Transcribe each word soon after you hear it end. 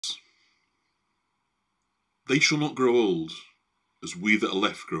They shall not grow old, as we that are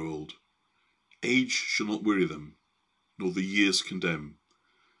left grow old. Age shall not weary them, nor the years condemn.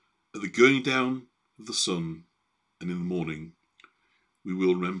 At the going down of the sun, and in the morning, we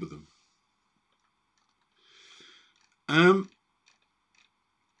will remember them. And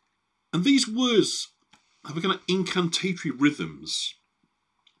these words have a kind of incantatory rhythms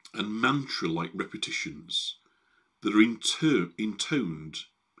and mantra-like repetitions that are intoned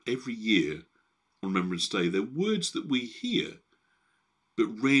every year on Remembrance Day. They're words that we hear but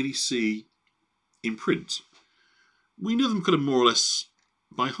rarely see in print. We know them kind of more or less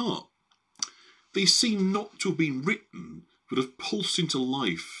by heart. They seem not to have been written, but have pulsed into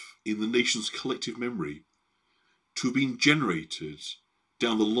life in the nation's collective memory, to have been generated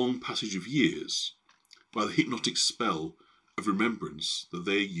down the long passage of years by the hypnotic spell of remembrance that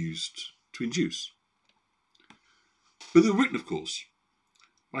they are used to induce. But they were written, of course,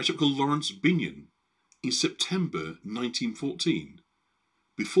 by a chap called Lawrence Binyon in September 1914,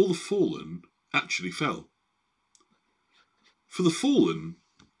 before the fallen actually fell. For the fallen,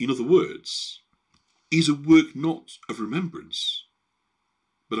 in other words, is a work not of remembrance,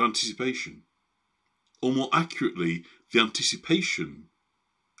 but anticipation, or more accurately, the anticipation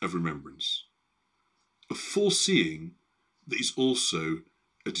of remembrance, a foreseeing that is also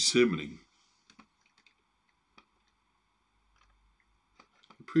a determining.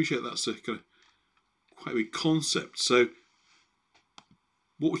 I appreciate that's a kind of quite a big concept. So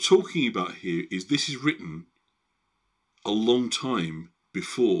what we're talking about here is this is written a long time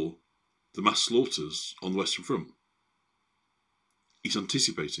before the mass slaughters on the Western Front. He's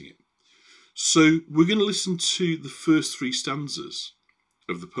anticipating it. So we're going to listen to the first three stanzas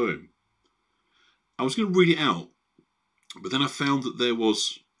of the poem. I was going to read it out, but then I found that there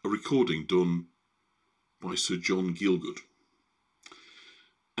was a recording done by Sir John Gielgud.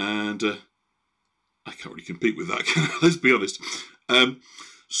 And I can't really compete with that, can I? Let's be honest.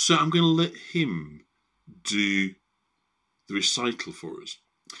 So I'm going to let him do the recital for us.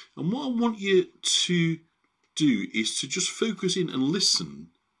 And what I want you to do is to just focus in and listen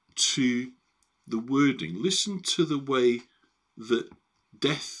to the wording. Listen to the way that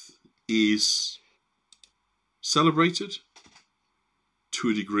death is celebrated, to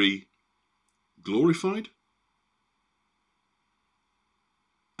a degree glorified,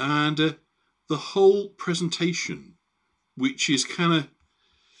 and the whole presentation, which is kind of,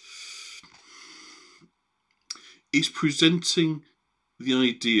 is presenting the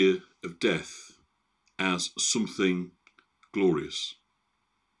idea of death as something glorious,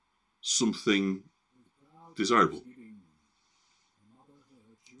 something desirable.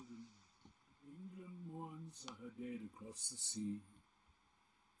 England mourns her dead across the sea.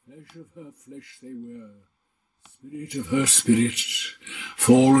 Flesh of her flesh they were, spirit of her spirit,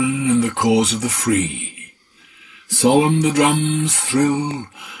 fallen in the cause of the free. Solemn the drums thrill,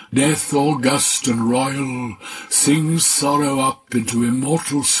 death august and royal sings sorrow up into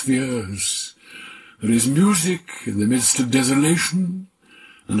immortal spheres. There is music in the midst of desolation,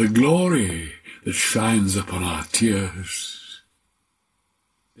 and a glory that shines upon our tears.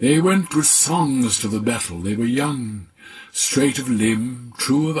 They went with songs to the battle. They were young, straight of limb,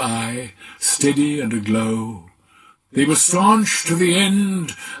 true of eye, steady and aglow. They were staunch to the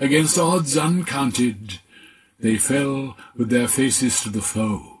end against odds uncounted. They fell with their faces to the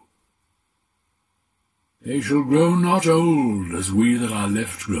foe. They shall grow not old as we that are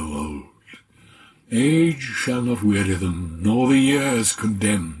left grow old. Age shall not weary them, nor the years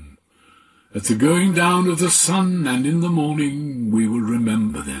condemn. At the going down of the sun and in the morning we will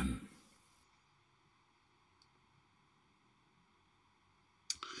remember them.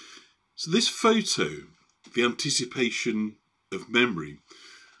 So this photo, the anticipation of memory,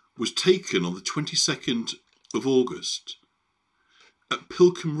 was taken on the 22nd of August at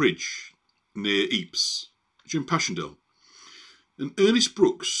Vimy Ridge near Ypres, during Passchendaele. And Ernest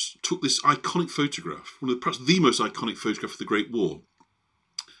Brooks took this iconic photograph, one of perhaps the most iconic photograph of the Great War.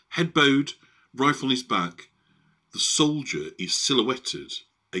 Head bowed, rifle on his back, the soldier is silhouetted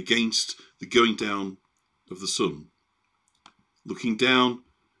against the going down of the sun, looking down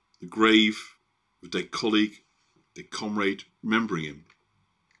the grave of a dead colleague, dead comrade, remembering him.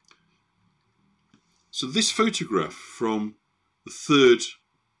 So this photograph from the Third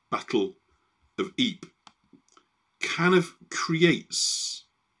Battle of Ypres kind of creates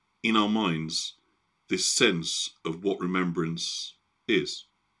in our minds this sense of what remembrance is.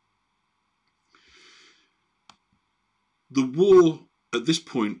 The war at this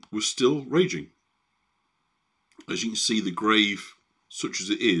point was still raging. As you can see, the grave, such as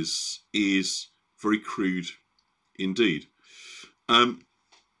it is very crude indeed.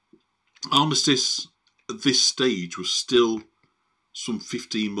 Armistice at this stage was still some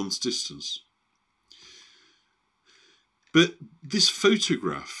 15 months distance. But this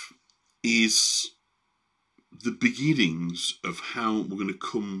photograph is the beginnings of how we're going to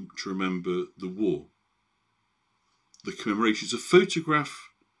come to remember the war. The commemoration is a photograph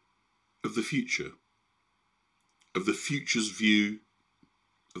of the future, of the future's view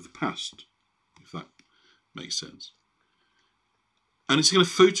of the past, if that makes sense. And it's going to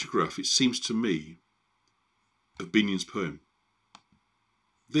photograph, it seems to me, of Binyon's poem.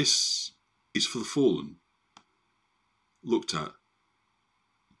 This is for the fallen, looked at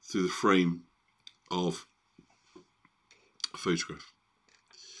through the frame of a photograph.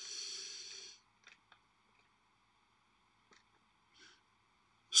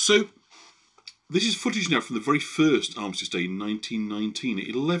 So, this is footage now from the very first Armistice Day in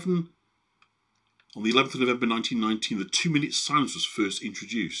 1919. On the 11th of November 1919, the 2-minute silence was first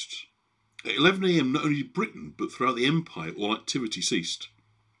introduced. At 11 a.m, not only in Britain, but throughout the Empire, all activity ceased.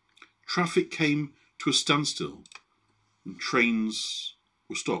 Traffic came to a standstill, and trains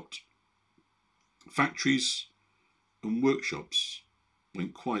were stopped. Factories and workshops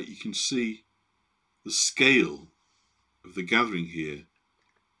went quiet. You can see the scale of the gathering here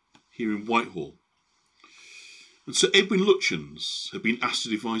in Whitehall. And so Edwin Lutyens had been asked to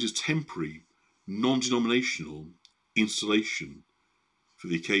devise a temporary, non-denominational installation for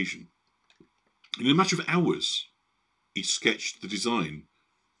the occasion. In a matter of hours, he sketched the design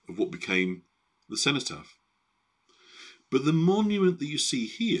of what became the cenotaph. But the monument that you see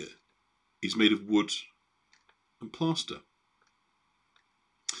here is made of wood and plaster.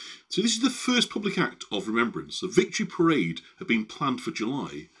 So this is the first public act of remembrance. The victory parade had been planned for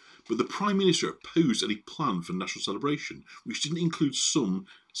July, but the Prime Minister opposed any plan for national celebration, which didn't include some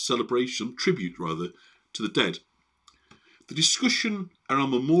celebration, tribute rather, to the dead. The discussion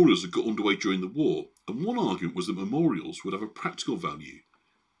around memorials had got underway during the war, and one argument was that memorials would have a practical value.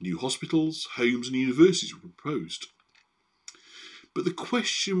 New hospitals, homes and universities were proposed. But the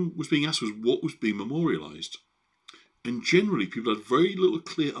question was being asked was what was being memorialised. And generally people had very little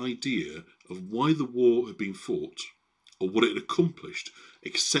clear idea of why the war had been fought or what it had accomplished,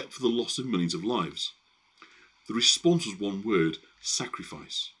 except for the loss of millions of lives. The response was one word: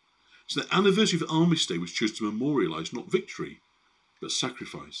 sacrifice. So the anniversary of Armistice Day was chosen to memorialise not victory, but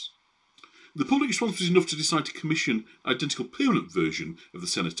sacrifice. The public response was enough to decide to commission an identical permanent version of the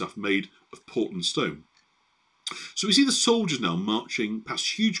cenotaph made of Portland stone. So we see the soldiers now marching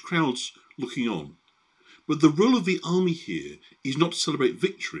past huge crowds looking on. But the role of the army here is not to celebrate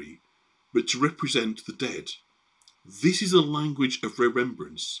victory, but to represent the dead. This is the language of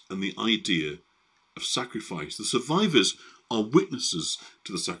remembrance and the idea of sacrifice. The survivors are witnesses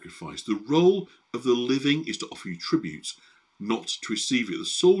to the sacrifice. The role of the living is to offer you tribute, not to receive it. The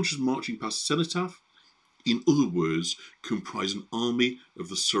soldiers marching past the cenotaph, in other words, comprise an army of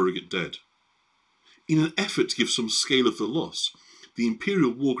the surrogate dead. In an effort to give some scale of the loss, the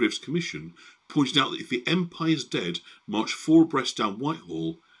Imperial War Graves Commission pointed out that if the Empire's dead marched 4 abreast down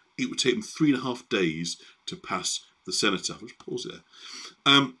Whitehall, it would take them 3.5 days to pass the cenotaph. Let's pause it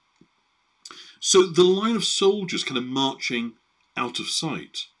there. So the line of soldiers kind of marching out of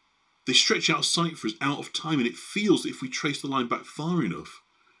sight. They stretch out of sight for us, out of time, and it feels that if we trace the line back far enough,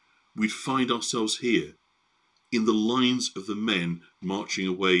 we'd find ourselves here, in the lines of the men marching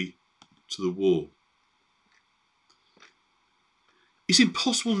away to the war. It's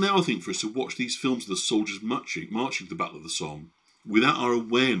impossible now, I think, for us to watch these films of the soldiers marching to the Battle of the Somme without our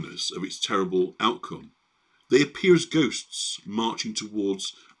awareness of its terrible outcome. They appear as ghosts marching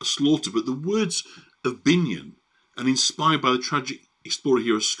towards a slaughter, but the words of Binyon, and inspired by the tragic explorer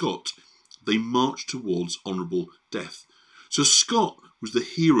hero Scott, they march towards honourable death. So Scott was the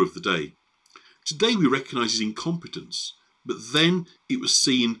hero of the day. Today we recognise his incompetence, but then it was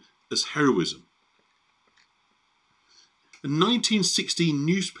seen as heroism. A 1916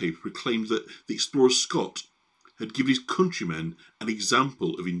 newspaper proclaimed that the explorer Scott had given his countrymen an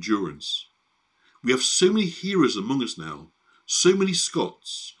example of endurance. We have so many heroes among us now, so many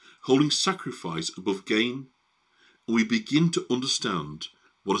Scots holding sacrifice above gain, and we begin to understand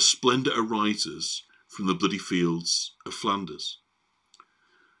what a splendour arises from the bloody fields of Flanders.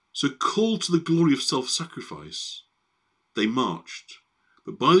 So called to the glory of self-sacrifice, they marched,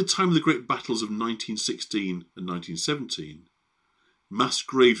 but by the time of the great battles of 1916 and 1917, mass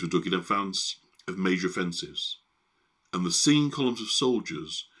graves were dug in advance of major offensives, and the singing columns of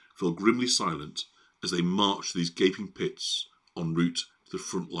soldiers fell grimly silent as they marched to these gaping pits en route to the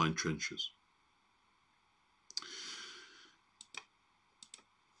front-line trenches.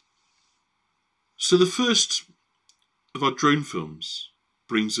 So the first of our drone films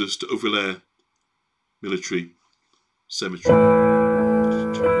brings us to Ovillers military cemetery.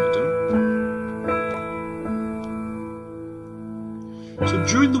 Just turn that down. So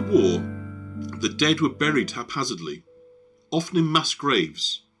during the war, the dead were buried haphazardly, often in mass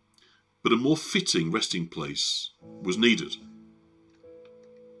graves, but a more fitting resting place was needed.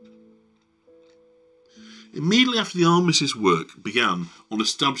 Immediately after the armistice work began on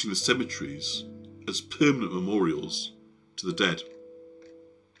establishing the cemeteries as permanent memorials to the dead.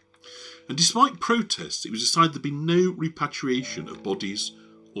 And despite protests, it was decided there'd be no repatriation of bodies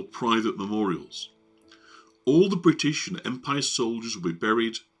or private memorials. All the British and Empire soldiers would be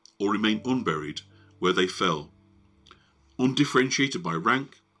buried or remain unburied where they fell. Undifferentiated by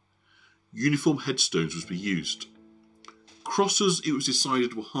rank, uniform headstones was to be used. Crosses, it was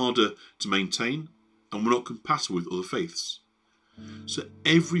decided, were harder to maintain and were not compatible with other faiths. So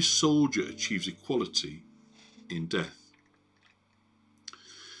every soldier achieves equality in death.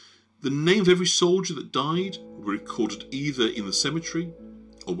 The name of every soldier that died were recorded either in the cemetery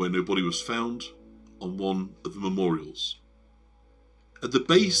or where no body was found on one of the memorials. At the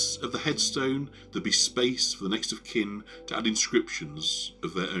base of the headstone there'd be space for the next of kin to add inscriptions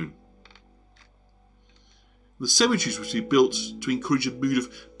of their own. The cemeteries were to be built to encourage a mood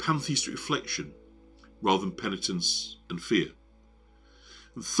of pantheistic reflection rather than penitence and fear.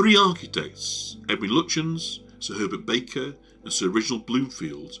 And 3 architects, Edwin Lutyens, Sir Herbert Baker and Sir Reginald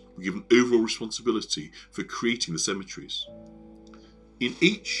Bloomfield, were given overall responsibility for creating the cemeteries. In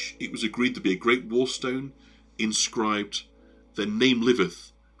each, it was agreed to be a great war stone inscribed, "Their name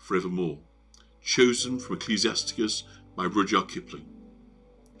liveth for evermore," chosen from Ecclesiasticus by Rudyard Kipling.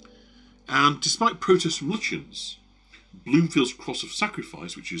 And despite protests from Lutyens, Bloomfield's Cross of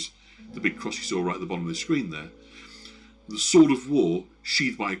Sacrifice, which is the big cross you saw right at the bottom of the screen there, the sword of war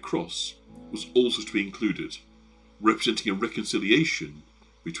sheathed by a cross, was also to be included, representing a reconciliation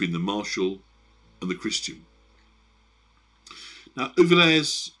between the martial and the Christian. Now,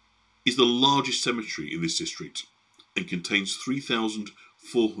 Ovillers is the largest cemetery in this district and contains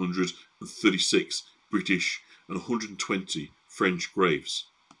 3,436 British and 120 French graves.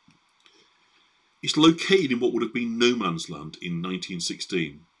 It's located in what would have been no man's land in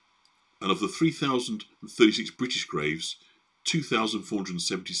 1916, and of the 3,036 British graves,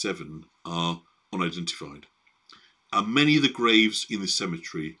 2,477 are unidentified. And many of the graves in this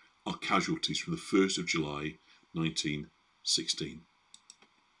cemetery are casualties from the 1st of July 1916.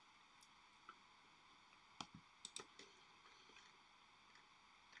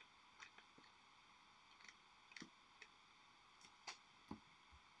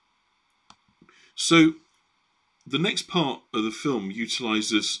 So the next part of the film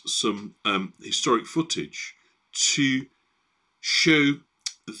utilises some historic footage to show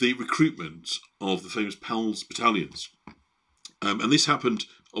the recruitment of the famous Pals Battalions. And this happened,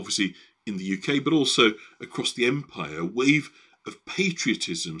 obviously, in the UK, but also across the Empire. A wave of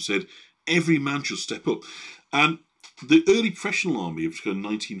patriotism said every man should step up. And the early professional army of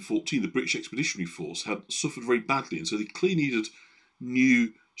 1914, the British Expeditionary Force, had suffered very badly, and so they clearly needed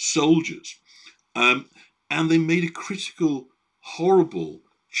new soldiers. And they made a critical, horrible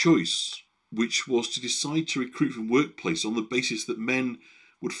choice, which was to decide to recruit from workplace on the basis that men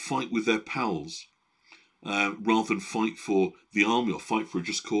would fight with their pals rather than fight for the army or fight for a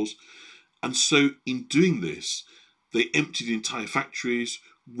just cause. And so in doing this, they emptied entire factories,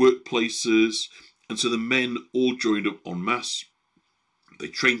 workplaces, and so the men all joined up en masse. They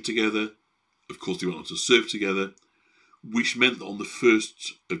trained together. Of course, they went on to serve together, which meant that on the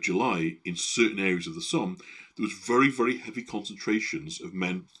 1st of July, in certain areas of the Somme, there was very, very heavy concentrations of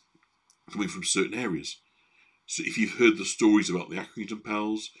men coming from certain areas. So if you've heard the stories about the Accrington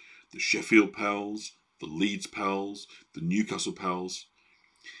Pals, the Sheffield Pals, the Leeds Pals, the Newcastle Pals,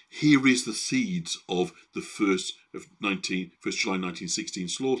 here is the seeds of the 1st July 1916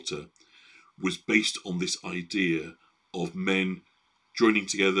 slaughter, was based on this idea of men joining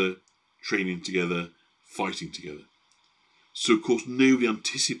together, training together, fighting together. So, of course, nobody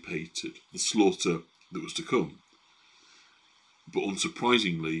anticipated the slaughter that was to come. But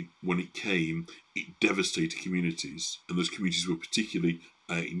unsurprisingly, when it came, it devastated communities. And those communities were particularly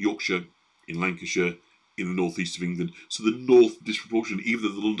in Yorkshire, in Lancashire, in the northeast of England. So the north disproportionately, even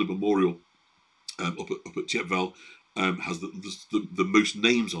though the London Memorial up at Thiepval has the most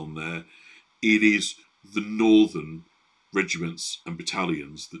names on there, it is the northern regiments and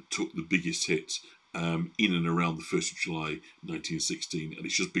battalions that took the biggest hit in and around the 1st of July 1916, and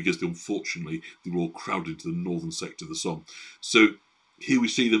it's just because unfortunately they were all crowded to the northern sector of the Somme. So here we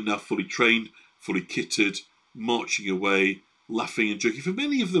see them now fully trained, fully kitted, marching away, laughing and joking. For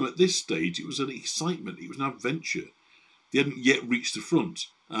many of them at this stage, it was an excitement, it was an adventure. They hadn't yet reached the front,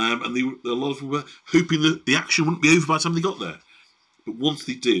 and a lot of them were hoping that the action wouldn't be over by the time they got there. But once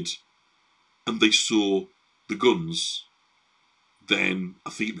they did, and they saw the guns, then I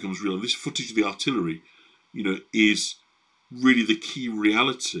think it becomes real. And this footage of the artillery, is really the key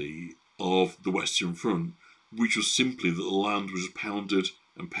reality of the Western Front, which was simply that the land was pounded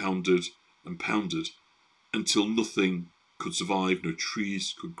and pounded and pounded until nothing could survive, no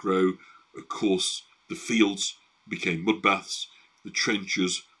trees could grow. Of course, the fields became mud baths, the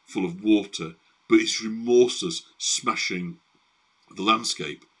trenches full of water, but it's remorseless smashing of the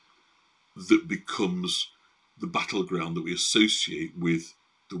landscape that becomes the battleground that we associate with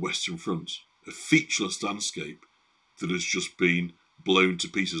the Western Front. A featureless landscape that has just been blown to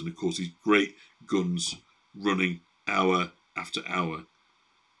pieces, and of course these great guns running hour after hour.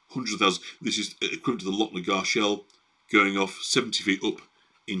 Hundreds of thousands. This is equivalent to the Lochnagar shell going off 70 feet up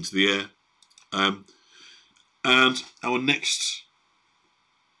into the air. And our next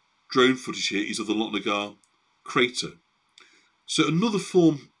drone footage here is of the Lochnagar Crater. So another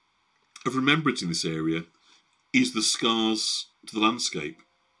form of remembrance in this area is the scars to the landscape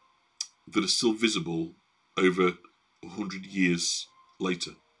that are still visible over 100 years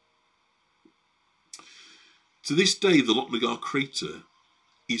later. To this day, the Lochnagar Crater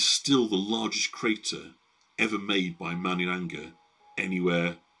is still the largest crater ever made by man in anger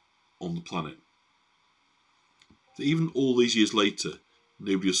anywhere on the planet. So even all these years later,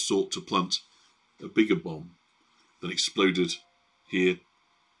 nobody has sought to plant a bigger bomb than exploded here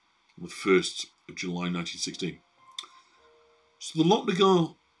on the 1st of July 1916. So the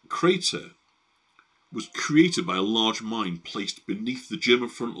Lochnagar Crater was created by a large mine placed beneath the German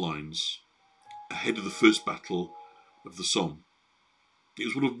front lines ahead of the First Battle of the Somme. It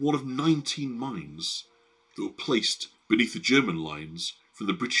was one of 19 mines that were placed beneath the German lines from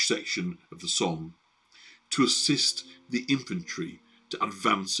the British section of the Somme to assist the infantry to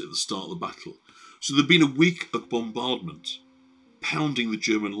advance at the start of the battle. So there'd been a week of bombardment, pounding the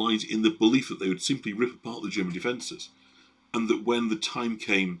German lines in the belief that they would simply rip apart the German defences, and that when the time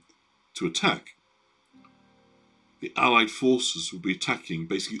came to attack, the Allied forces would be attacking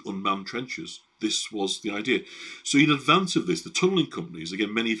basically unmanned trenches. This was the idea. So in advance of this, the tunnelling companies,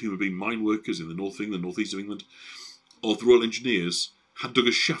 again many of whom had been mine workers in the north of England, northeast of England, of the Royal Engineers, had dug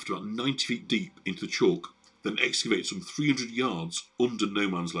a shaft about 90 feet deep into the chalk, then excavated some 300 yards under no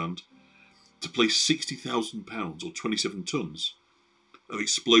man's land to place 60,000 pounds or 27 tonnes of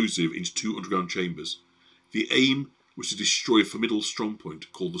explosive into 2 underground chambers. The aim was to destroy a formidable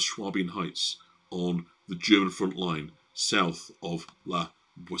strongpoint called the Swabian Heights on the German front line south of La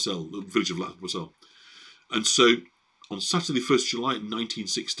Boisselle, the village of La Boisselle. And so on Saturday 1st July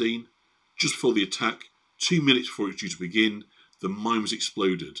 1916, just before the attack, 2 minutes before it was due to begin, the mine was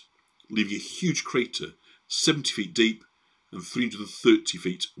exploded, leaving a huge crater 70 feet deep and 330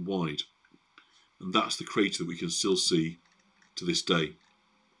 feet wide. And that's the crater that we can still see to this day.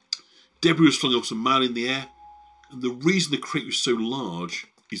 Debris was flung off a mile in the air, and the reason the crater was so large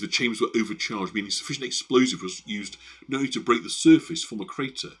is the chambers were overcharged, meaning sufficient explosive was used not only to break the surface from a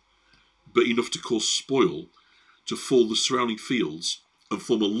crater, but enough to cause spoil to fall the surrounding fields and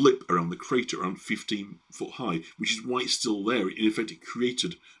form a lip around the crater around 15 foot high, which is why it's still there. In effect, it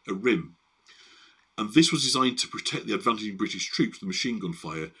created a rim. And this was designed to protect the advantaging British troops, the machine gun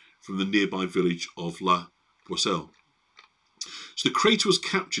fire, from the nearby village of La Boisselle. So the crater was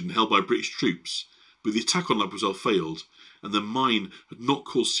captured and held by British troops, but the attack on La Boisselle failed, and the mine had not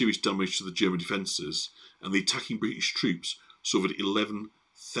caused serious damage to the German defences, and the attacking British troops suffered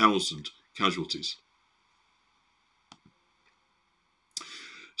 11,000 casualties.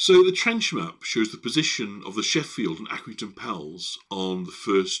 So the trench map shows the position of the Sheffield and Accrington Pals on the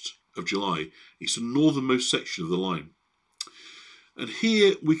 1st of July. It's the northernmost section of the line. And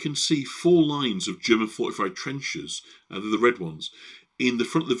here we can see 4 lines of German fortified trenches, they're the red ones, in the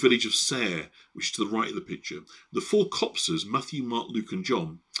front of the village of Serre, which is to the right of the picture. The 4 copses, Matthew, Mark, Luke and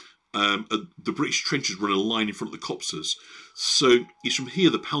John, the British trenches run a line in front of the copses. So it's from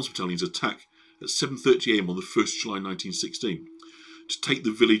here the Pals Battalions attack at 7:30 AM on the 1st of July 1916 to take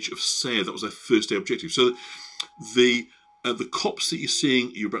the village of Serre. That was their first day objective. So the copse that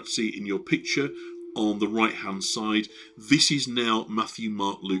you're about to see in your picture on the right hand side, this is now Matthew,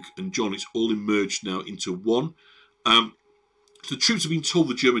 Mark, Luke and John. It's all emerged now into one. So the troops have been told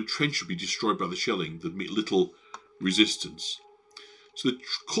the German trench would be destroyed by the shelling. They'd meet little resistance. So the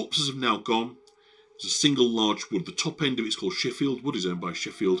corpses have now gone. There's a single large wood. The top end of it's called Sheffield Wood. Is owned by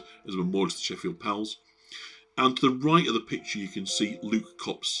Sheffield as a memorial to the Sheffield Pals. And to the right of the picture you can see Luke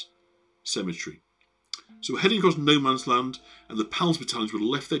Copse Cemetery. So we're heading across no man's land, and the Pals Battalions would have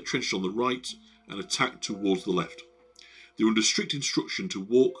left their trenches on the right and attacked towards the left. They were under strict instruction to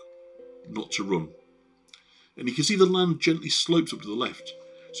walk, not to run. And you can see the land gently slopes up to the left.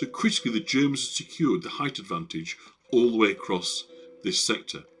 So critically, the Germans had secured the height advantage all the way across this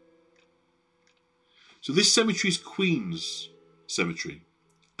sector. So this cemetery is Queen's Cemetery,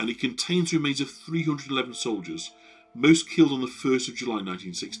 and it contains the remains of 311 soldiers, most killed on the 1st of July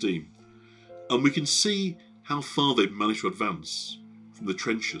 1916. And we can see how far they've managed to advance from the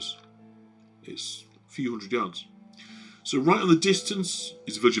trenches. It's a few hundred yards. So right on the distance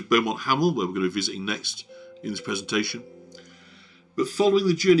is the village of Beaumont Hamel, where we're going to be visiting next in this presentation. But following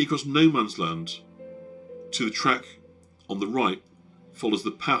the journey across no man's land to the track on the right follows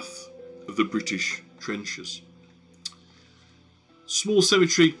the path of the British trenches. Small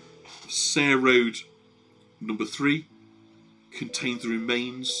cemetery, Serre Road number 3, contains the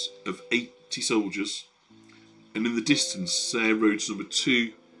remains of 80 soldiers, and in the distance, Serre Roads number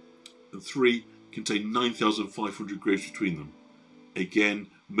 2 and 3 contain 9,500 graves between them. Again,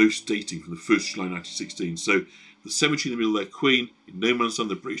 most dating from the 1st of July 1916. So the cemetery in the middle there, Queen, in no man's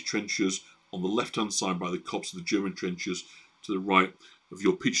land, the British trenches, on the left-hand side by the copse of the German trenches, to the right of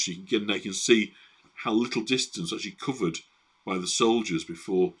your picture. You can see how little distance actually covered by the soldiers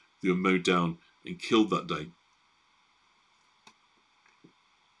before they were mowed down and killed that day.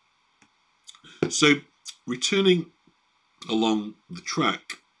 So, returning along the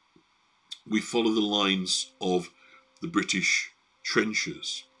track, we follow the lines of the British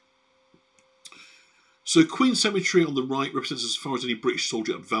trenches. So Queen Cemetery on the right represents as far as any British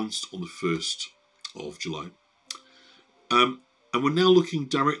soldier advanced on the 1st of July. And we're now looking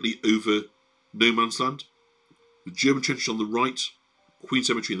directly over no man's land. The German trenches on the right, Queen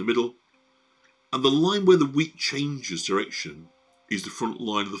Cemetery in the middle, and the line where the wheat changes direction is the front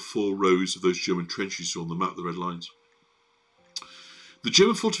line of the 4 rows of those German trenches you saw on the map, the red lines. The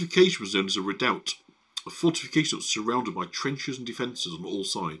German fortification was known as a redoubt, a fortification that was surrounded by trenches and defences on all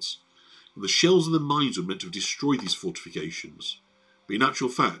sides. And the shells and the mines were meant to have destroyed these fortifications. But in actual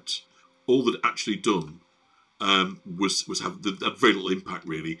fact, all they'd actually done was have very little impact,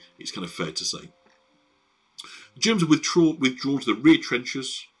 really, it's kind of fair to say. The Germans had withdrawn to the rear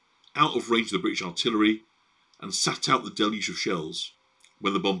trenches, out of range of the British artillery, and sat out the deluge of shells.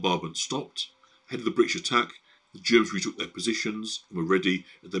 When the bombardment stopped, ahead of the British attack, the Germans retook their positions and were ready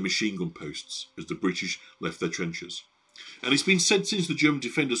at their machine gun posts as the British left their trenches. And it's been said since the German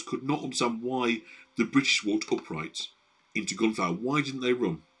defenders could not understand why the British walked upright into gunfire. Why didn't they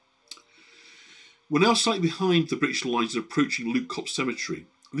run? We're now slightly behind the British lines and approaching Luke Copse Cemetery.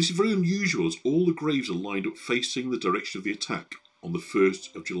 And this is very unusual as all the graves are lined up facing the direction of the attack on the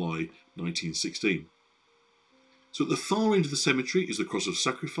 1st of July 1916. So at the far end of the cemetery is the Cross of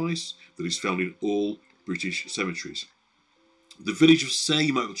Sacrifice that is found in all British cemeteries. The village of Serre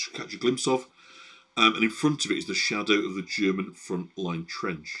you might be able to catch a glimpse of, and in front of it is the shadow of the German front line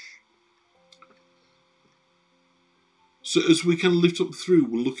trench. So as we kind of lift up through,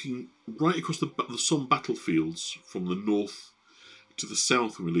 we're looking right across the Somme battlefields from the north to the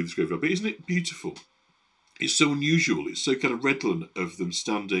south when we leave this graveyard. But isn't it beautiful? It's so unusual. It's so kind of redolent of them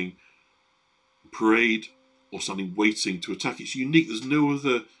standing parade or standing waiting to attack. It's unique. There's no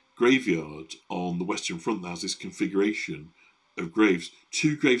other graveyard on the Western Front that has this configuration of graves.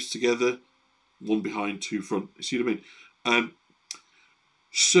 2 graves together, 1 behind, 2 front. You see what I mean?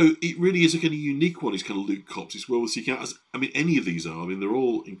 So it really is a kind of unique one. It's kind of Luke Copse. It's well worth seeking out. Any of these are. They're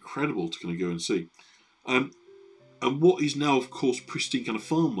all incredible to kind of go and see. And what is now, of course, pristine kind of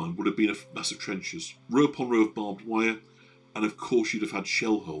farmland would have been a massive trenches, row upon row of barbed wire, and of course you'd have had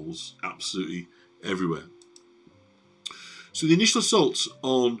shell holes absolutely everywhere. So the initial assaults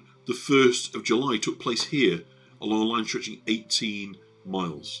on the 1st of July took place here along a line stretching 18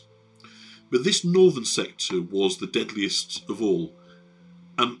 miles. But this northern sector was the deadliest of all,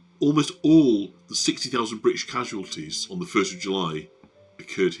 and almost all the 60,000 British casualties on the 1st of July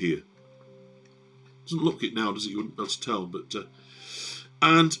occurred here. Doesn't look it now, does it? You wouldn't be able to tell. But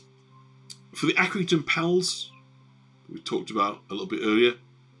and for the Accrington Pals, we talked about a little bit earlier,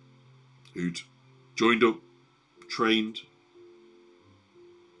 who'd joined up, trained,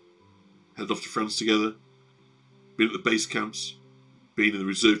 headed off to France together, been at the base camps, been in the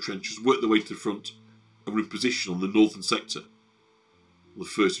reserve trenches, worked their way to the front, and were in position on the northern sector on the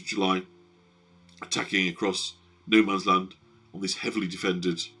 1st of July, attacking across no man's land on these heavily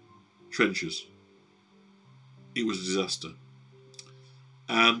defended trenches. It was a disaster.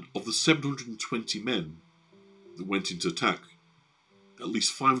 And of the 720 men that went into attack, at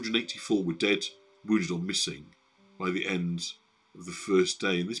least 584 were dead, wounded or missing by the end of the first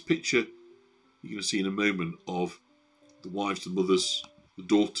day. In this picture, you're going to see in a moment of the wives, the mothers, the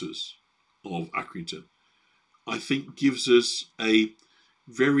daughters of Accrington. I think gives us a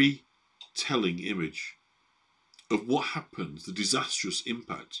very telling image of what happens, the disastrous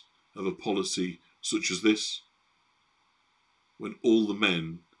impact of a policy such as this, when all the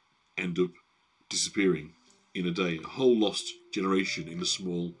men end up disappearing in a day, a whole lost generation in a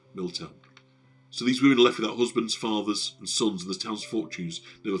small mill town. So these women are left without husbands, fathers and sons, and the town's fortunes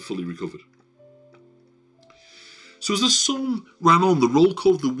never fully recovered. So as the Somme ran on, the roll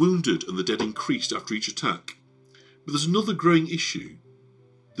call of the wounded and the dead increased after each attack. But there's another growing issue,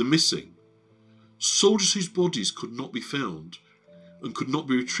 the missing. Soldiers whose bodies could not be found and could not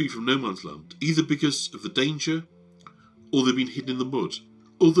be retrieved from no man's land, either because of the danger or they'd been hidden in the mud,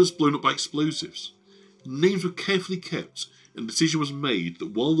 others blown up by explosives. Names were carefully kept, and a decision was made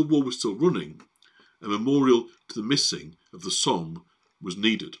that while the war was still running, a memorial to the missing of the Somme was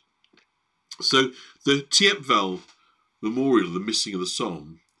needed. So the Thiepval Memorial of the Missing of the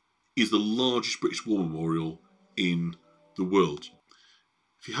Somme is the largest British war memorial in the world.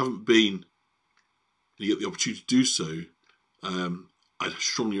 If you haven't been and you get the opportunity to do so, I'd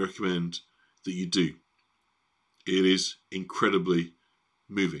strongly recommend that you do. It is incredibly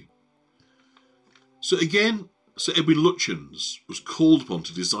moving. So again, Sir Edwin Lutyens was called upon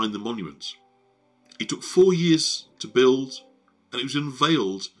to design the monument. It took 4 years to build, and it was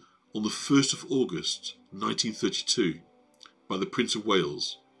unveiled on the 1st of August 1932 by the Prince of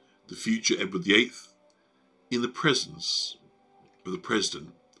Wales, the future Edward VIII, in the presence of the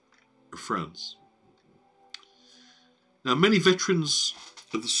President of France. Now, many veterans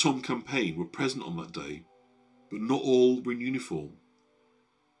of the Somme campaign were present on that day, but not all were in uniform.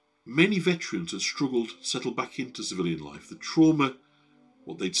 Many veterans had struggled to settle back into civilian life. The trauma,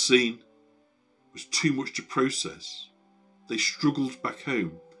 what they'd seen, was too much to process. They struggled back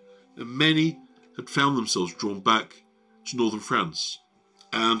home, and many had found themselves drawn back to northern France,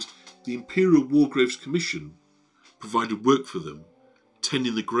 and the Imperial War Graves Commission provided work for them,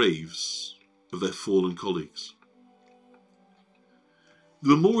 tending the graves of their fallen colleagues.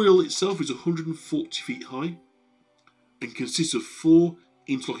 The memorial itself is 140 feet high and consists of 4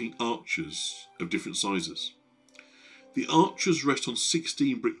 interlocking arches of different sizes. The arches rest on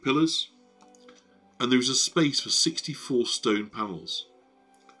 16 brick pillars, and there is a space for 64 stone panels.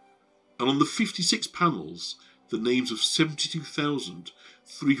 And on the 56 panels, the names of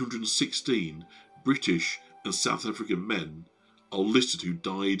 72,316 British and South African men are listed who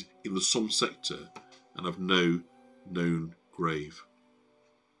died in the Somme sector and have no known grave.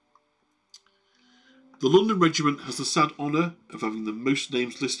 The London Regiment has the sad honour of having the most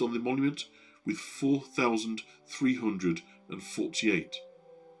names listed on the monument, with 4,348.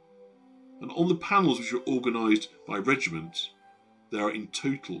 And on the panels, which are organised by regiment, there are in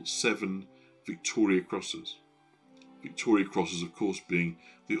total 7 Victoria Crosses. Victoria Crosses, of course, being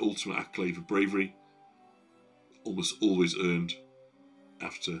the ultimate accolade for bravery, almost always earned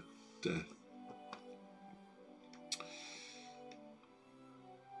after death.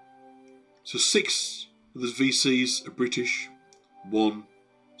 So 6 of the VCs are British, 1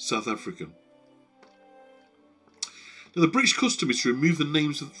 South African. Now, the British custom is to remove the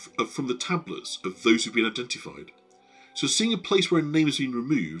names from the tablets of those who've been identified. So seeing a place where a name has been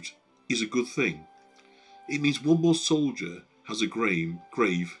removed is a good thing. It means one more soldier has a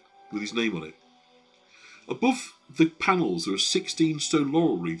grave with his name on it. Above the panels there are 16 stone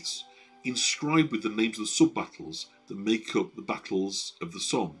laurel wreaths inscribed with the names of the sub-battles that make up the battles of the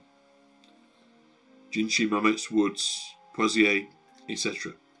Somme. Ginchy, Mametz, Woods, Poitiers,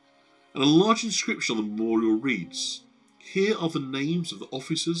 etc. And a large inscription on the memorial reads, "Here are the names of the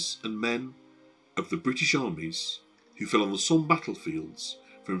officers and men of the British armies who fell on the Somme battlefields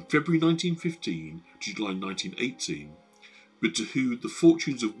from February 1915 to July 1918, but to whom the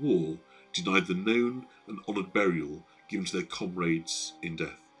fortunes of war denied the known and honoured burial given to their comrades in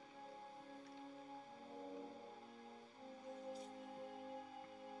death."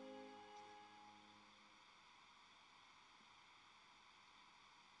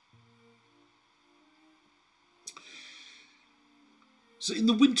 So in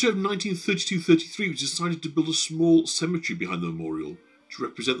the winter of 1932-33, we decided to build a small cemetery behind the memorial to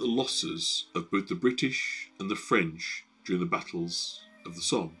represent the losses of both the British and the French during the battles of the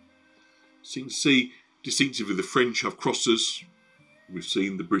Somme. So you can see distinctively the French have crosses. We've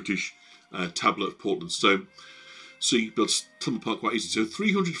seen the British tablet of Portland stone. So you can be able to tell them apart quite easily. So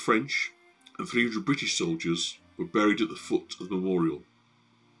 300 French and 300 British soldiers were buried at the foot of the memorial.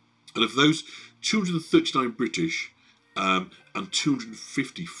 And of those, 239 British and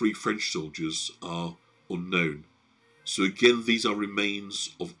 250 Free French soldiers are unknown. So again, these are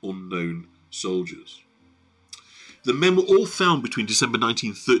remains of unknown soldiers. The men were all found between December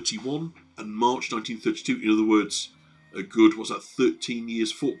 1931 and March 1932. In other words, a good, 13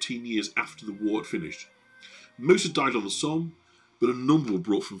 years, 14 years after the war had finished. Most had died on the Somme, but a number were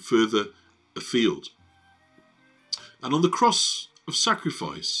brought from further afield. And on the cross of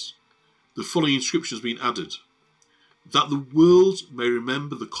sacrifice, the following inscription has been added: that the world may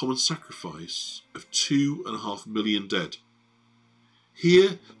remember the common sacrifice of 2.5 million dead.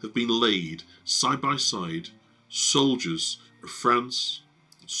 Here have been laid, side by side, soldiers of France,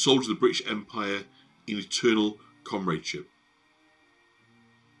 soldiers of the British Empire in eternal comradeship.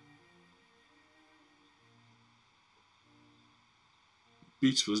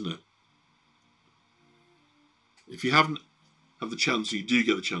 Beautiful, isn't it? If you haven't had the chance, and you do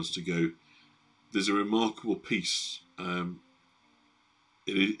get the chance to go, there's a remarkable piece.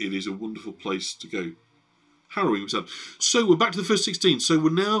 It is a wonderful place to go. Harrowing, was sad. So we're back to the first 16. So we're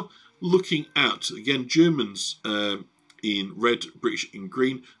now looking at, again, Germans in red, British in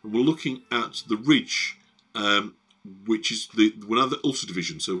green, and we're looking at the ridge, which is we're now the Ulster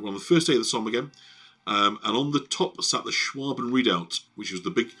Division. So we're on the first day of the Somme again, and on the top sat the Schwaben Redoubt, which was the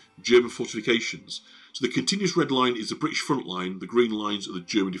big German fortifications. So the continuous red line is the British front line, the green lines are the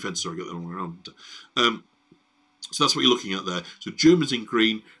German defence. Sorry, I got that wrong around. So that's what you're looking at there. So Germans in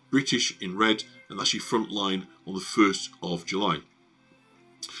green, British in red, and that's your front line on the 1st of July.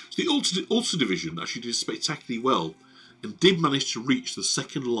 So the Ulster Division actually did spectacularly well and did manage to reach the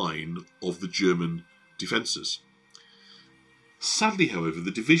second line of the German defences. Sadly, however,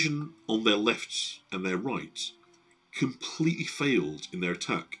 the division on their left and their right completely failed in their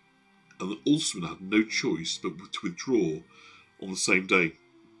attack, and the Ulstermen had no choice but to withdraw on the same day.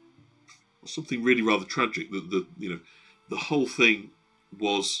 Something really rather tragic that the whole thing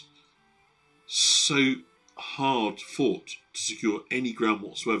was so hard fought to secure any ground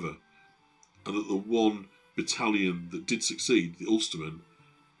whatsoever, and that the one battalion that did succeed, the Ulstermen,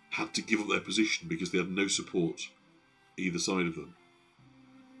 had to give up their position because they had no support either side of them.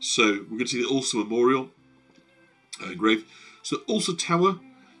 So we're going to see the Ulster Memorial engraved. So the Ulster Tower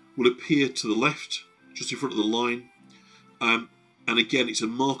will appear to the left, just in front of the line. And again, it's a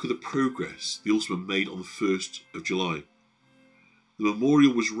mark of the progress the Ulstermen made on the 1st of July. The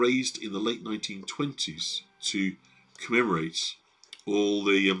memorial was raised in the late 1920s to commemorate all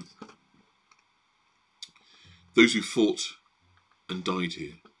the those who fought and died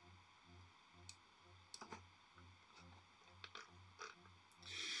here.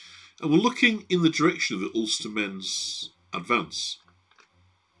 And we're looking in the direction of the Ulstermen's advance.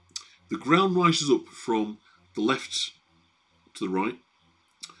 The ground rises up from the left to the right,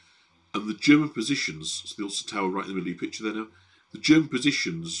 and the German positions, so the Ulster Tower right in the middle of your picture there now, the German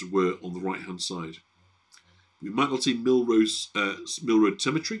positions were on the right hand side. We might well see Mill Road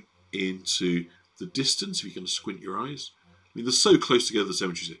Cemetery into the distance, if you can squint your eyes. I mean, they're so close together, the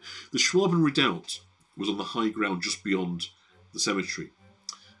cemeteries here. The Schwaben Redoubt was on the high ground just beyond the cemetery.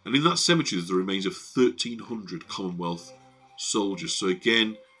 And in that cemetery there's the remains of 1,300 Commonwealth soldiers. So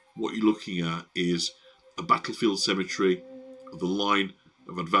again, what you're looking at is a battlefield cemetery of the line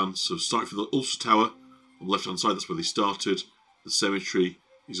of advance. So starting from the Ulster Tower on the left hand side, that's where they started. The cemetery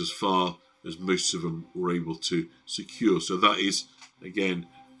is as far as most of them were able to secure. So that is, again,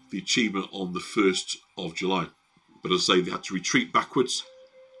 the achievement on the 1st of July. But as I say, they had to retreat backwards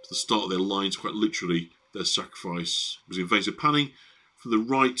to the start of their lines. Quite literally, their sacrifice was in vain. So panning from the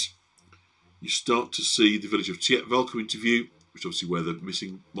right, you start to see the village of Thiepval come into view, which is obviously where the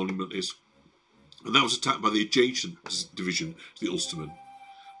missing monument is. And that was attacked by the adjacent division to the Ulstermen.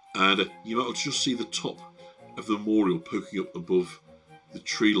 And you might just see the top of the memorial poking up above the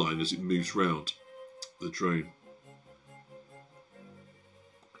tree line as it moves round the drone.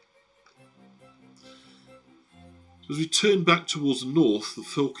 So as we turn back towards the north, the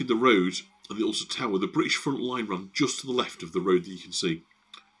Falkirk Road and the Ulster Tower, the British front line ran just to the left of the road that you can see.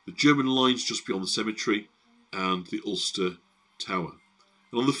 The German lines just beyond the cemetery and the Ulster Tower.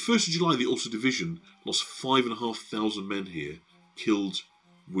 And on the 1st of July, the Ulster Division lost 5,500 men here, killed,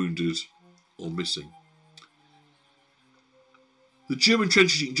 wounded, or missing. The German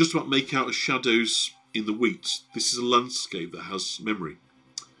trenches you can just about make out as shadows in the wheat. This is a landscape that has memory.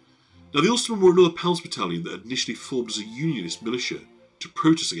 Now, the Ulstermen were another Pals Battalion that had initially formed as a unionist militia to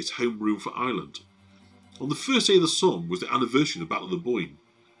protest against Home Rule for Ireland. On the first day of the Somme was the anniversary of the Battle of the Boyne,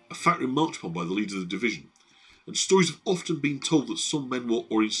 a fact remarked upon by the leader of the division, and stories have often been told that some men wore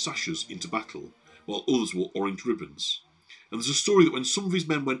orange sashes into battle, while others wore orange ribbons. And there's a story that when some of his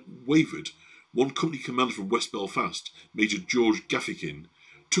men wavered, one company commander from West Belfast, Major George Gaffikin,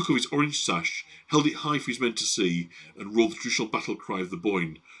 took off his orange sash, held it high for his men to see, and roared the traditional battle cry of the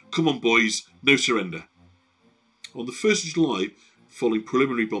Boyne, "Come on boys, no surrender." On the 1st of July, Following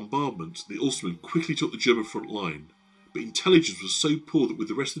preliminary bombardment, the Ulstermen quickly took the German front line, but intelligence was so poor that with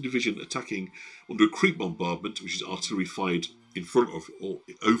the rest of the division attacking under a creep bombardment, which is artillery fired in front of or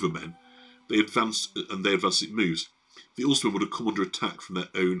over men, they advanced as it moves. The Ulstermen would have come under attack from their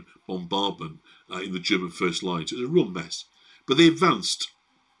own bombardment in the German first line, so it was a real mess. But they advanced,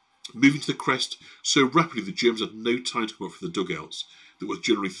 moving to the crest so rapidly the Germans had no time to come up from the dugouts that were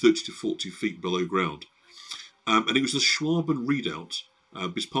generally 30 to 40 feet below ground. And it was the Schwaben redoubt,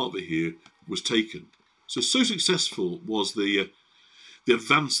 because part of it here was taken. So successful was the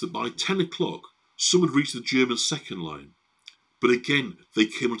advance that by 10 o'clock some had reached the German second line. But again, they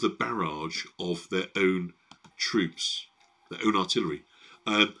came under the barrage of their own troops, their own artillery.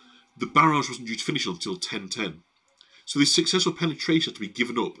 The barrage wasn't due to finish until 10:10. So this successful penetration had to be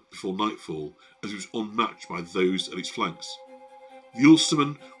given up before nightfall, as it was unmatched by those at its flanks. The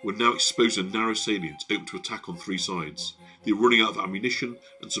Ulstermen were now exposed to a narrow salient, open to attack on three sides. They were running out of ammunition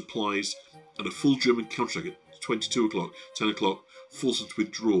and supplies, and a full German counterattack at 22 o'clock, 10 o'clock, forced them to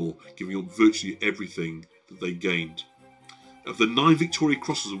withdraw, giving up virtually everything that they gained. Of the 9 Victoria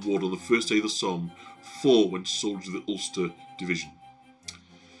Crosses awarded on the first day of the Somme, 4 went to soldiers of the Ulster Division.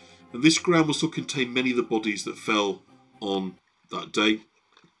 And this ground will still contain many of the bodies that fell on that day.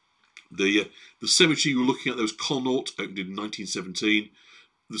 The cemetery we're looking at there was Connaught, opened in 1917.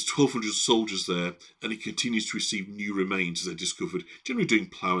 There's 1,200 soldiers there, and it continues to receive new remains as they're discovered, generally doing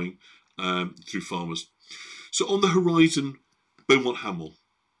ploughing through farmers. So on the horizon, Beaumont Hamel.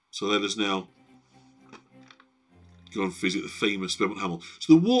 So let us now go and visit the famous Beaumont Hamel.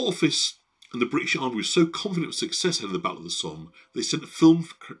 So the War Office and the British Army were so confident of success ahead of the Battle of the Somme, they sent film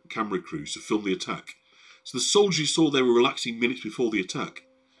camera crews to film the attack. So the soldiers you saw there were relaxing minutes before the attack.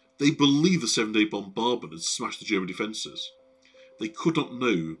 They believed the 7-day bombardment had smashed the German defences. They could not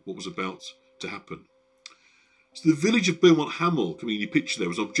know what was about to happen. So the village of Beaumont Hamel, coming in your picture there,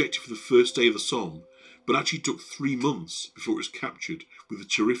 was an objective for the first day of the Somme, but actually took 3 months before it was captured with a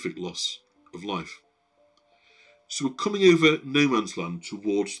terrific loss of life. So we're coming over no man's land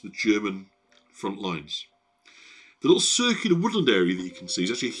towards the German front lines. The little circular woodland area that you can see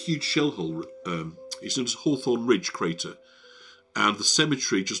is actually a huge shell hole. It's known as Hawthorne Ridge Crater. And the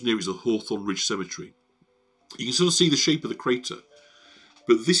cemetery just near it is the Hawthorne Ridge Cemetery. You can sort of see the shape of the crater.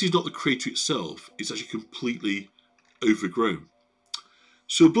 But this is not the crater itself. It's actually completely overgrown.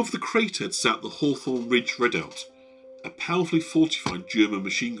 So above the crater sat the Hawthorne Ridge Redoubt, a powerfully fortified German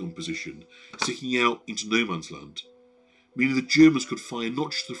machine gun position sticking out into no man's land, meaning the Germans could fire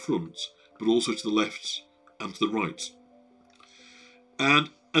not just to the front, but also to the left and to the right. And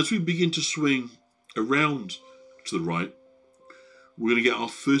as we begin to swing around to the right, we're going to get our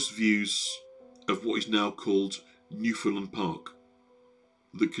first views of what is now called Newfoundland Park,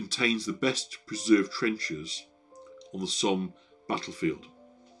 that contains the best preserved trenches on the Somme battlefield.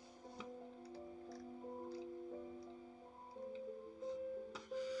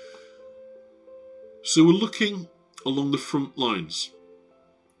 So we're looking along the front lines,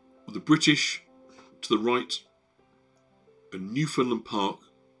 with the British to the right, and Newfoundland Park,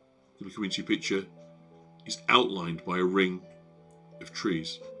 going to come into your picture, is outlined by a ring of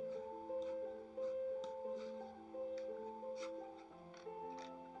trees.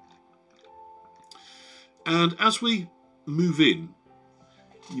 And as we move in,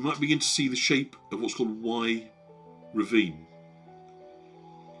 you might begin to see the shape of what's called Y ravine.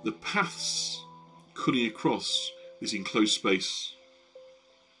 The paths cutting across this enclosed space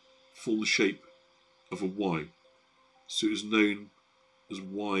form the shape of a Y, so it is known as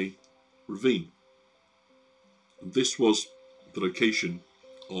Y ravine. And this was the location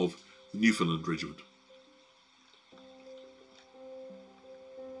of the Newfoundland Regiment.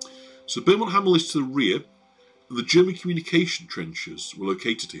 So Beaumont Hamel is to the rear, and the German communication trenches were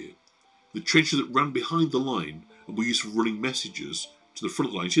located here. The trenches that ran behind the line and were used for running messages to the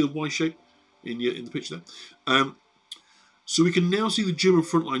front line. See the Y shape in the picture there? So we can now see the German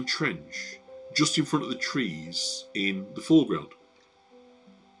front line trench just in front of the trees in the foreground.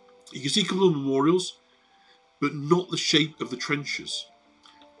 You can see a couple of memorials, but not the shape of the trenches.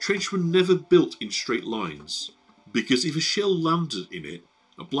 Trenches were never built in straight lines, because if a shell landed in it,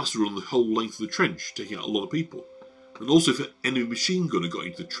 a blast would run the whole length of the trench, taking out a lot of people. And also if an enemy machine gunner got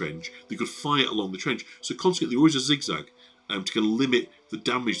into the trench, they could fire along the trench. So consequently, there was always a zigzag to kind of limit the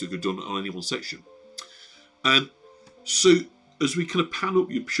damage that could be done on any one section. And so as we kind of pan up,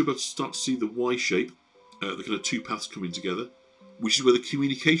 you should be able to start to see the Y shape, the kind of two paths coming together, which is where the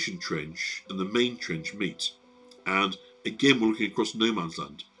communication trench and the main trench meet. And again, we're looking across no man's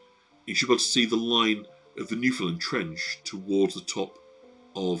land. You should be able to see the line of the Newfoundland Trench towards the top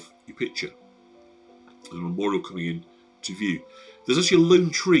of your picture. The memorial coming in to view. There's actually a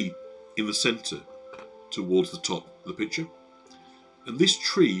lone tree in the centre towards the top of the picture. And this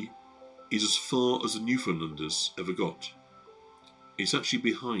tree is as far as the Newfoundlanders ever got. It's actually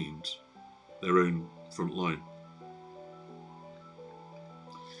behind their own front line.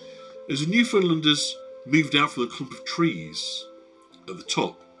 As the Newfoundlanders moved out from the clump of trees at the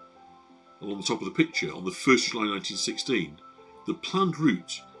top, along the top of the picture, on the 1st of July 1916, the planned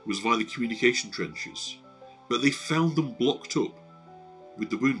route was via the communication trenches, but they found them blocked up with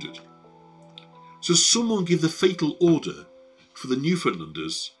the wounded. So someone gave the fatal order for the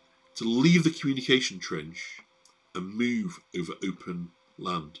Newfoundlanders to leave the communication trench and move over open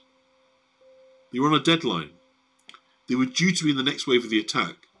land. They were on a deadline. They were due to be in the next wave of the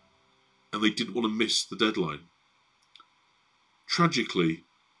attack, and they didn't want to miss the deadline. Tragically,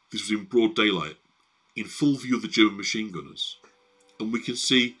 this was in broad daylight, in full view of the German machine gunners, and we can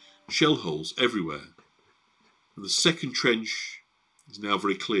see shell holes everywhere. And the second trench is now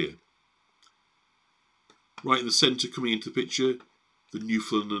very clear. Right in the centre, coming into the picture, the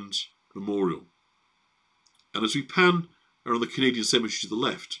Newfoundland Memorial. And as we pan around the Canadian cemetery to the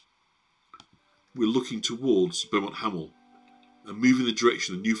left, we're looking towards Beaumont Hamel and moving in the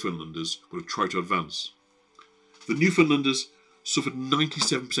direction the Newfoundlanders would have tried to advance. The Newfoundlanders suffered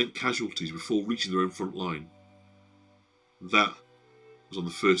 97% casualties before reaching their own front line. That was on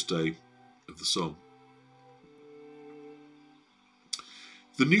the first day of the Somme.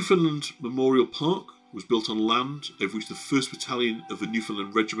 The Newfoundland Memorial Park was built on land over which the 1st Battalion of the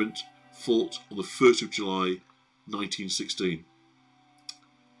Newfoundland Regiment fought on the 1st of July 1916.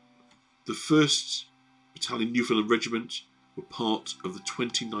 The 1st Battalion Newfoundland Regiment were part of the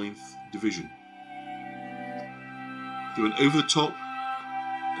 29th Division. They went over the top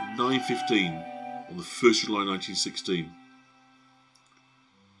at 9:15 on the 1st of July 1916.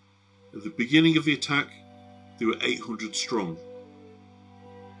 At the beginning of the attack, they were 800 strong.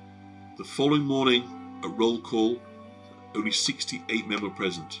 The following morning, at roll call, only 68 men were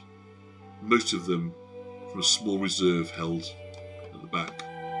present, most of them from a small reserve held at the back.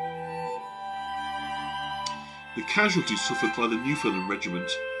 The casualties suffered by the Newfoundland Regiment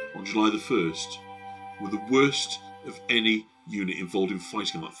on July the 1st were the worst of any unit involved in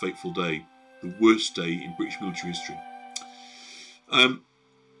fighting on that fateful day, the worst day in British military history.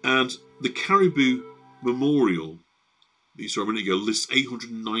 And the Caribou Memorial that you saw a minute ago lists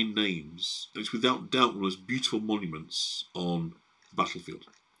 809 names, and it's without doubt one of the most beautiful monuments on the battlefield.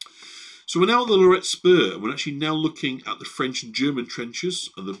 So we're now at the Lorette Spur, and we're actually now looking at the French and German trenches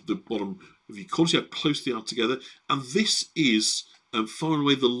and the bottom of you can see how close they are together. And this is far and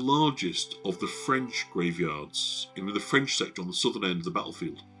away the largest of the French graveyards in the French sector on the southern end of the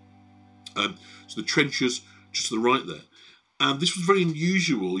battlefield. So the trenches just to the right there. And this was very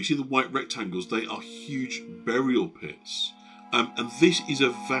unusual. You see the white rectangles, they are huge burial pits. And this is a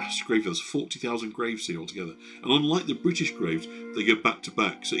vast graveyard. There's 40,000 graves here altogether. And unlike the British graves, they go back to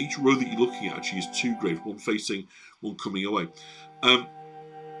back. So each row that you're looking at actually is two graves, one facing, one coming away.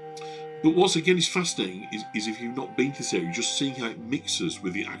 But what's again is fascinating is if you've not been to this area, just seeing how it mixes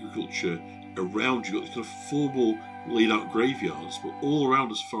with the agriculture around you. You've got these kind of formal laid out graveyards, but all around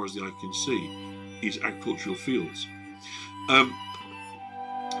as far as the eye can see is agricultural fields.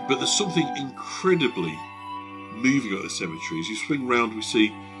 But there's something incredibly moving about the cemetery. As you swing round, we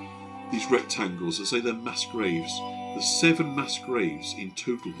see these rectangles. I say they're mass graves. The 7 mass graves in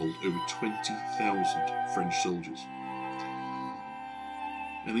total hold over 20,000 French soldiers.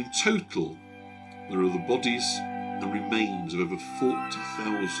 And in total, there are the bodies and remains of over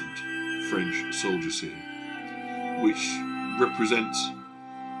 40,000 French soldiers here, which represent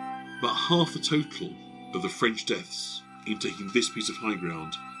about half the total of the French deaths in taking this piece of high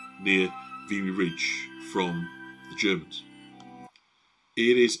ground near Vimy Ridge from the Germans.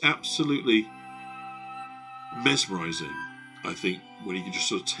 It is absolutely mesmerising, I think, when you can just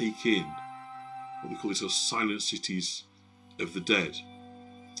sort of take in what they call these sort of silent cities of the dead.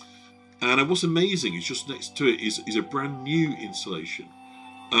 And what's amazing is just next to it is a brand new installation,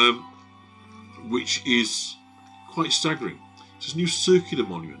 which is quite staggering. It's a new circular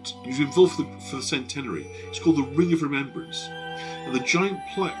monument. It was involved for the centenary. It's called the Ring of Remembrance. And the giant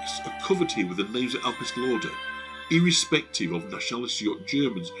plaques are covered here with the names of alphabetical order, irrespective of nationality. You've got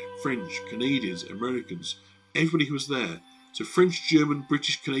Germans, French, Canadians, Americans, everybody who was there. So French, German,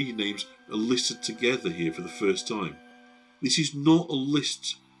 British, Canadian names are listed together here for the first time. This is not a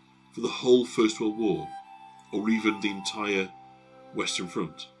list for the whole First World War, or even the entire Western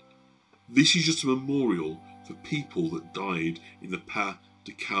Front. This is just a memorial for people that died in the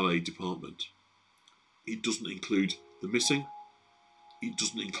Pas-de-Calais department. It doesn't include the missing, it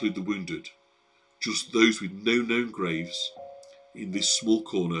doesn't include the wounded, just those with no known graves in this small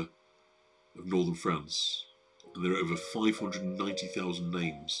corner of northern France, and there are over 590,000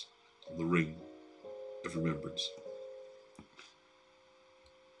 names on the ring of remembrance.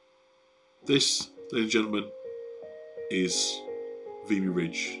 This, ladies and gentlemen, is Vimy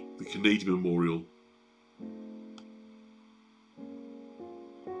Ridge, the Canadian Memorial.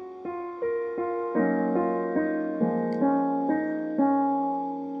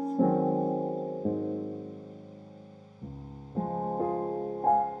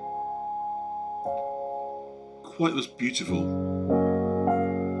 Quite was beautiful.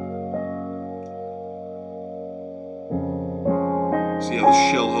 See how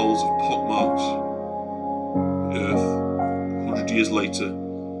the shell holes have pockmarked the earth 100 years later.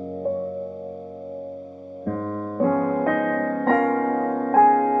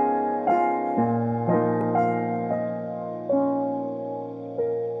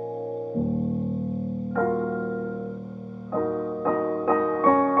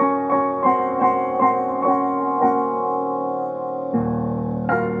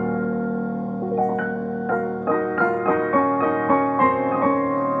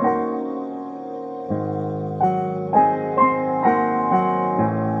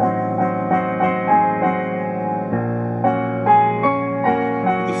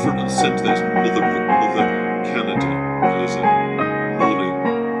 Centre there's Mother Canada. There's a mourning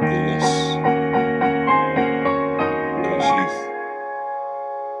the loss of its youth.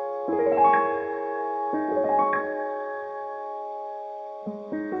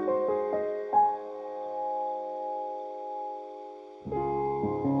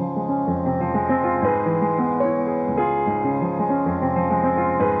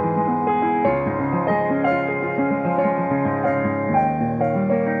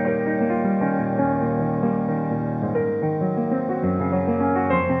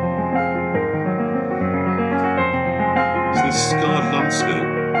 Scarred landscape.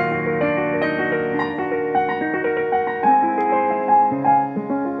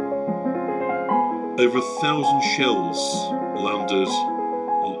 Over 1,000 shells landed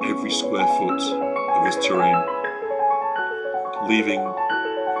on every square foot of this terrain, leaving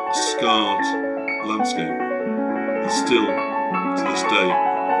a scarred landscape. And still, to this day,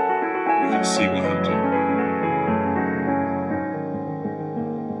 we can see what happened.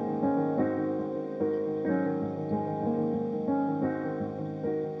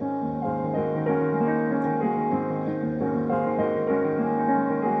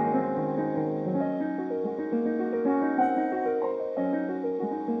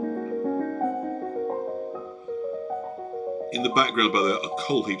 In the background, by the way, are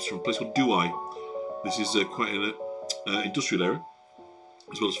coal heaps from a place called Douai. This is quite an industrial area,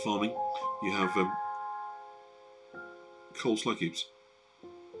 as well as farming. You have coal slag heaps.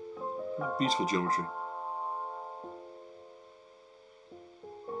 Beautiful geometry.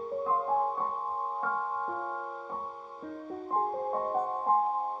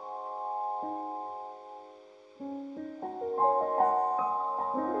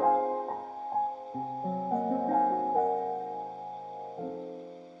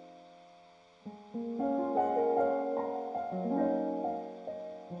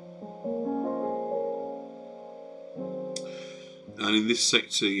 And in this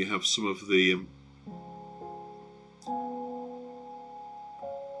sector you have some of the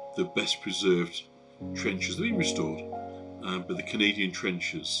best preserved trenches that have been restored, but the Canadian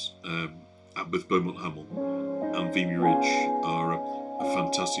trenches at both Beaumont Hamel and Vimy Ridge are a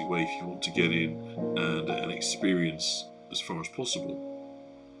fantastic way if you want to get in and experience as far as possible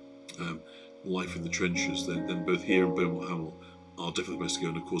life in the trenches. Then both here and Beaumont Hamel are definitely the best to go,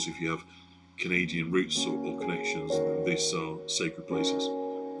 and of course if you have Canadian roots or connections, these are sacred places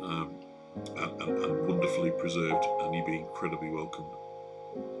and wonderfully preserved, and you'd be incredibly welcomed.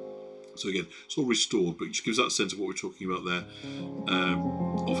 So again, it's all restored, but it just gives that sense of what we're talking about there,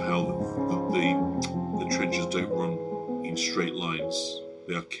 of how the trenches don't run in straight lines.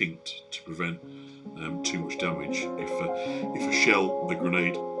 They are kinked to prevent too much damage. If a shell, a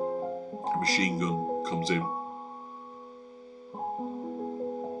grenade, a machine gun comes in,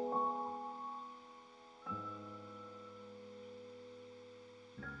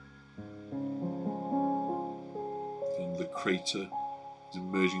 the crater is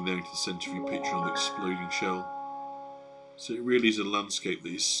emerging there into the centre of your picture on the exploding shell. So it really is a landscape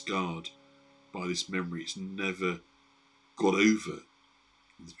that is scarred by this memory. It's never got over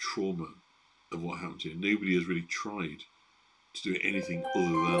the trauma of what happened here. Nobody has really tried to do anything other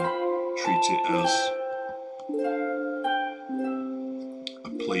than treat it as a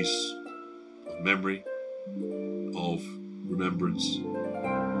place of memory, of remembrance,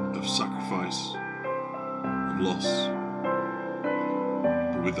 of sacrifice, of loss.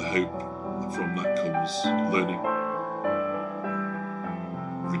 with the hope that from that comes learning,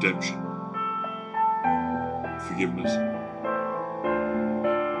 redemption, forgiveness.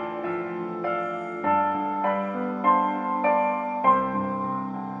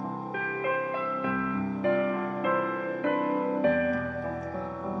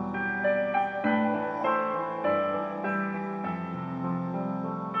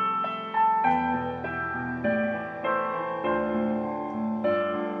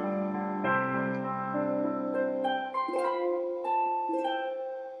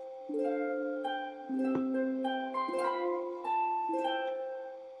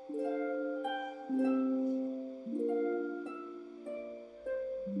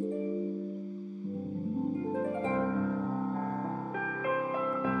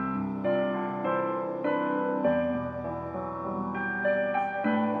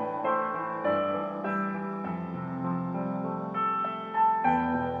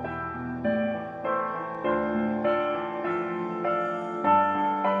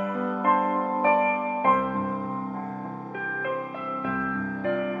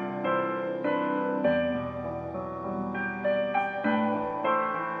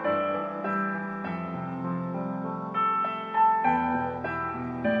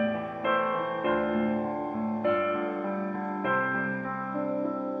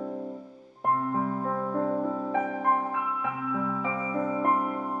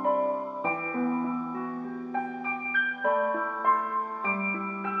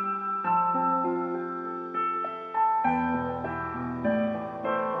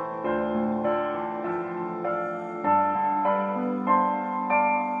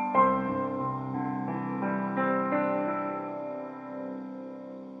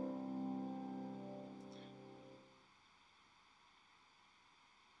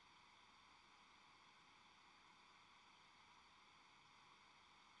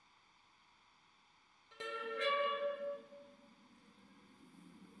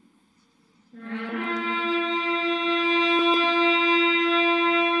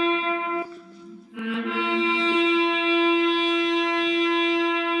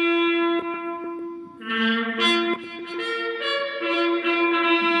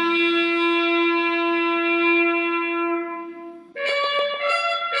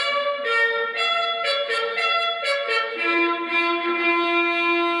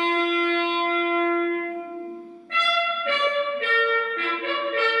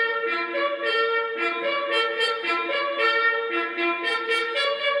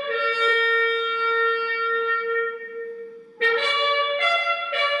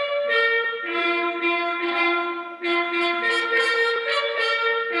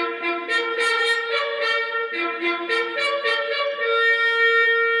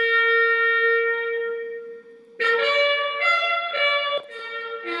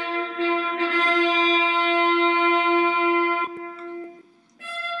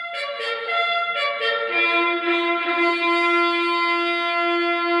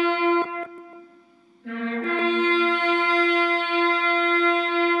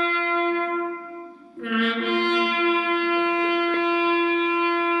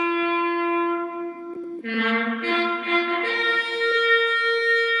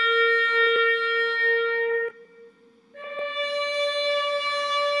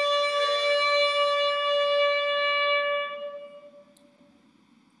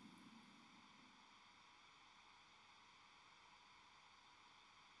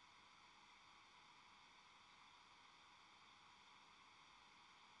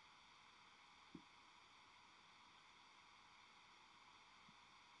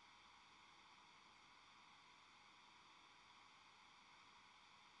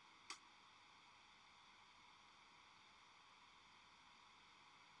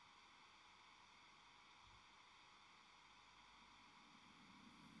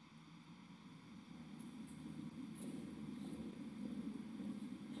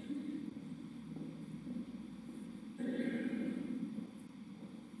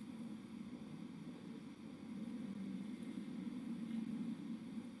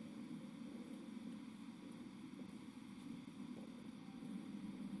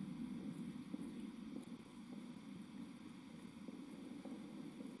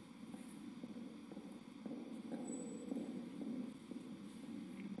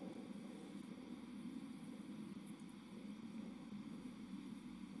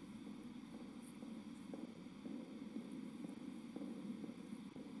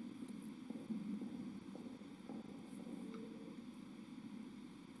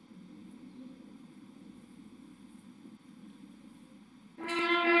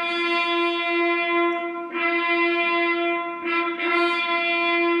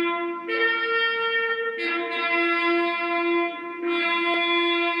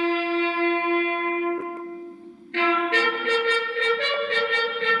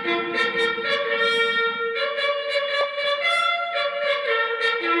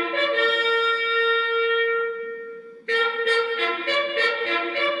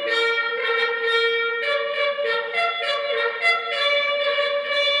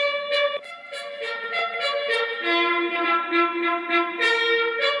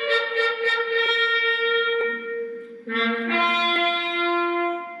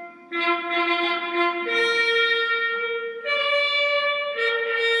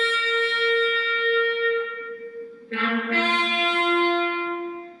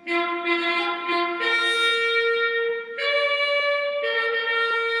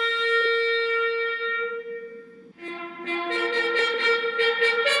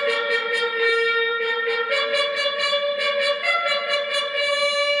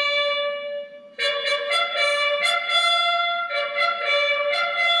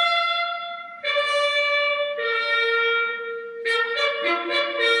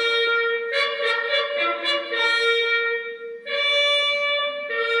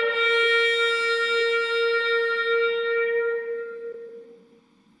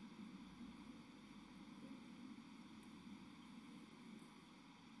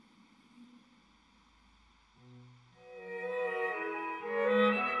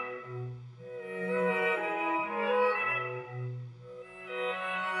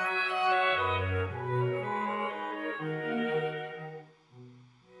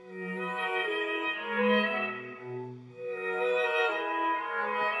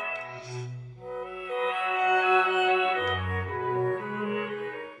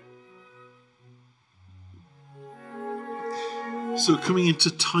 So coming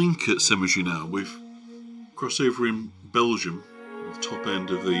into Tynkert Cemetery now, we've crossed over in Belgium, at the top end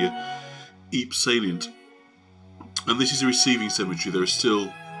of the Ypres salient. And this is a receiving cemetery. They're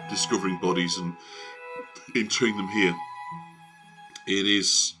still discovering bodies and interring them here. It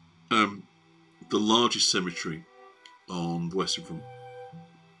is the largest cemetery on the Western Front.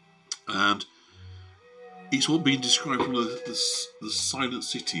 And it's what being described as one of the silent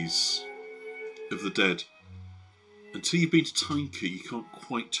cities of the dead. Until you've been to Tynkert, you can't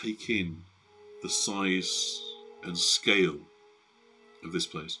quite take in the size and scale of this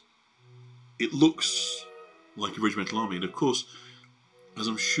place. It looks like a regimental army, and of course, as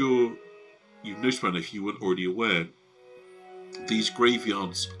I'm sure you've noticed by now if you weren't already aware, these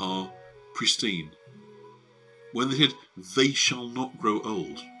graveyards are pristine. When they said, "They shall not grow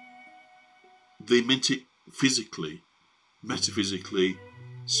old," they meant it physically, metaphysically,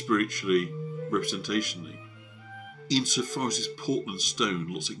 spiritually, representationally. Insofar as this Portland stone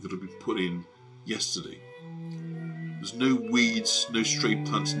looks like it could have been put in yesterday. There's no weeds, no stray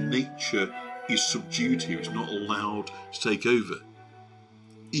plants. Nature is subdued here. It's not allowed to take over.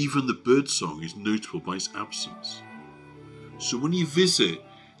 Even the birdsong is notable by its absence. So when you visit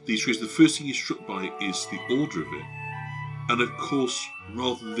these graves, the first thing you're struck by is the order of it. And of course,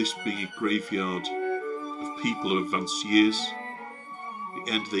 rather than this being a graveyard of people of advanced years,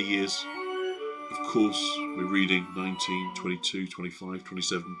 the end of their years, of course, we're reading 19, 22, 25,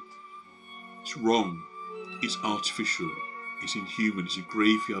 27. It's wrong. It's artificial. It's inhuman. It's a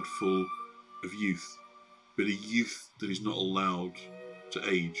graveyard full of youth. But a youth that is not allowed to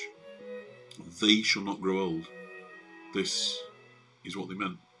age. They shall not grow old. This is what they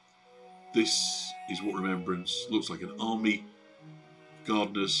meant. This is what remembrance looks like. An army,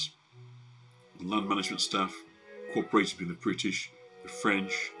 gardeners, and land management staff, cooperating with the British, the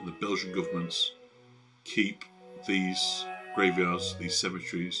French, and the Belgian governments, keep these graveyards, these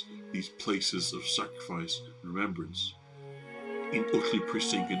cemeteries, these places of sacrifice and remembrance in utterly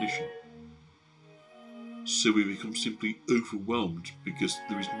pristine condition. So we become simply overwhelmed because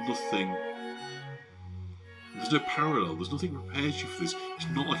there is nothing, there's no parallel, there's nothing that prepares you for this. It's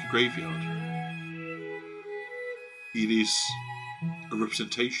not like a graveyard. It is a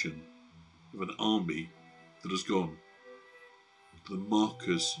representation of an army that has gone. The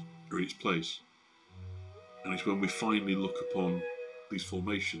markers are in its place. And it's when we finally look upon these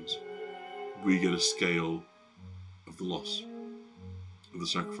formations, we get a scale of the loss, of the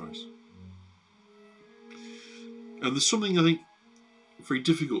sacrifice. And there's something, I think, very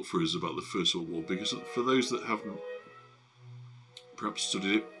difficult for us about the First World War, because for those that haven't perhaps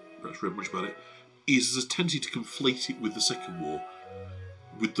studied it, perhaps read much about it, is there's a tendency to conflate it with the Second War,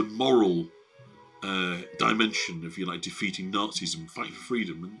 with the moral dimension of, defeating Nazism, fighting for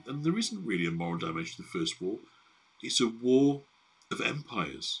freedom. And there isn't really a moral dimension to the First War. It's a war of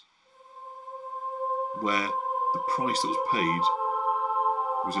empires, where the price that was paid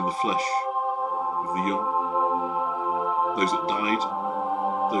was in the flesh of the young, those that died,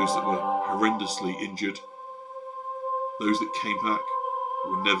 those that were horrendously injured, those that came back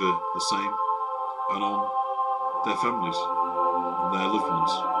were never the same, and on their families and their loved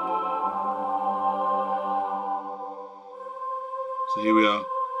ones. So here we are,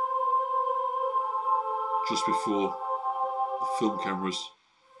 just before the film cameras,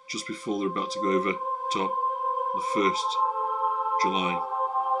 just before they're about to go over top, the 1st July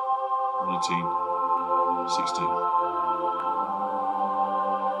 1916.